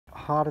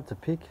harder to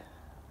pick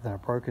than a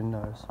broken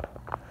nose.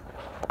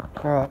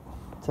 Alright,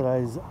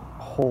 today's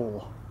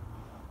haul.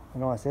 A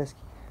nice esky,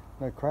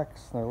 no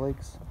cracks, no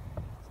leaks.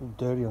 It's a little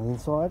dirty on the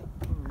inside,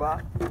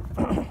 but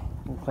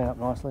it'll clean up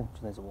nicely.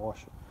 Just needs a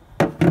wash.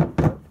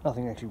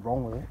 Nothing actually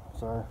wrong with it,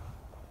 so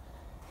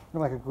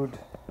it'll make a good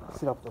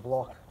sit up at the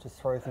block, just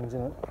throw things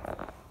in it.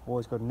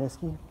 Always got an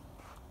esky.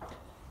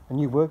 A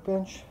new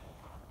workbench,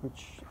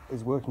 which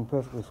is working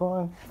perfectly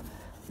fine.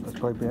 It's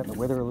probably been out in the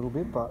weather a little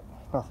bit, but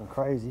nothing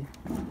crazy.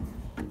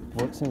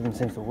 Everything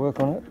seems to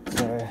work on it,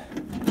 so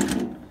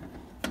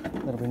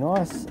that'll be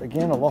nice.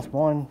 Again, I lost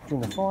mine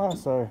during the fire,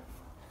 so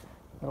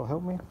that'll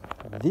help me.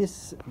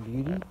 This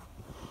beauty,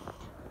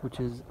 which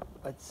is,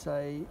 I'd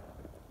say,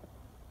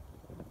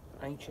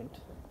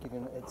 ancient,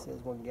 given it says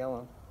 1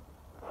 gallon.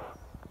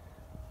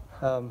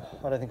 I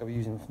don't think I'll be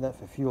using that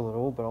for fuel at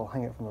all, but I'll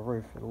hang it from the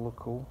roof. It'll look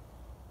cool.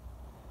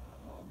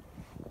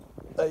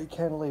 A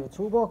cantilever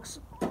toolbox,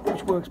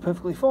 which works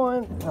perfectly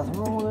fine. Nothing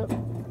wrong with it.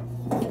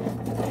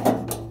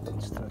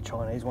 Just a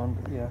Chinese one,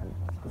 but yeah,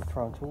 good for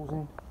throwing tools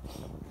in.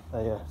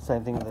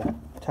 Same thing with the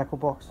tackle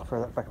box.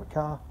 Throw that back of the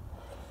car.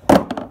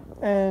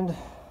 And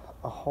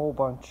a whole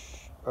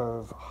bunch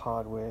of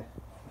hardware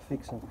for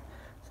fixing.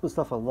 Some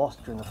stuff I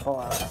lost during the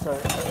fire. So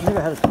I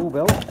never had a tool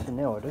belt, so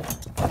now I do.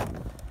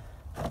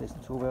 There's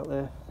the tool belt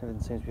there.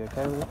 Everything seems to be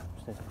okay with it.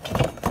 Just need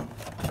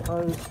to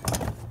close.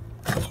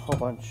 A whole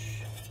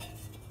bunch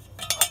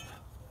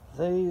of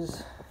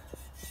these.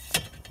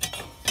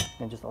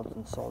 And just odds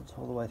and sods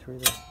all the way through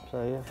there.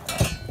 So yeah.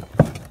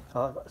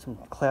 I've got some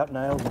clout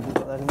nails and things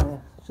like that in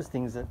there. It's just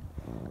things that,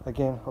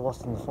 again, I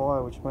lost in the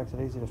fire, which makes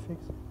it easy to fix.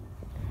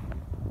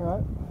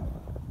 Alright.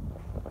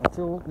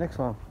 Until next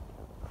one.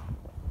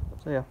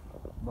 See ya.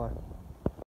 Bye.